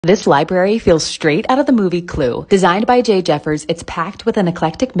This library feels straight out of the movie Clue. Designed by Jay Jeffers, it's packed with an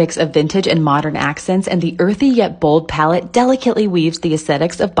eclectic mix of vintage and modern accents, and the earthy yet bold palette delicately weaves the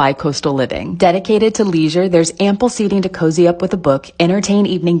aesthetics of bi-coastal living. Dedicated to leisure, there's ample seating to cozy up with a book, entertain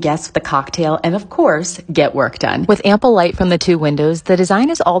evening guests with a cocktail, and of course, get work done. With ample light from the two windows, the design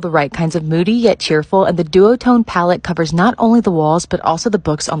is all the right kinds of moody yet cheerful, and the duotone palette covers not only the walls but also the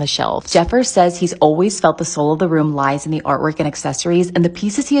books on the shelves. Jeffers says he's always felt the soul of the room lies in the artwork and accessories, and the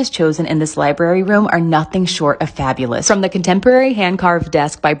pieces he has chosen in this library room are nothing short of fabulous. From the contemporary hand-carved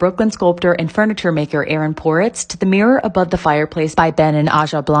desk by Brooklyn sculptor and furniture maker Aaron Poritz to the mirror above the fireplace by Ben and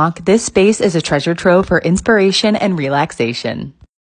Aja Blanc, this space is a treasure trove for inspiration and relaxation.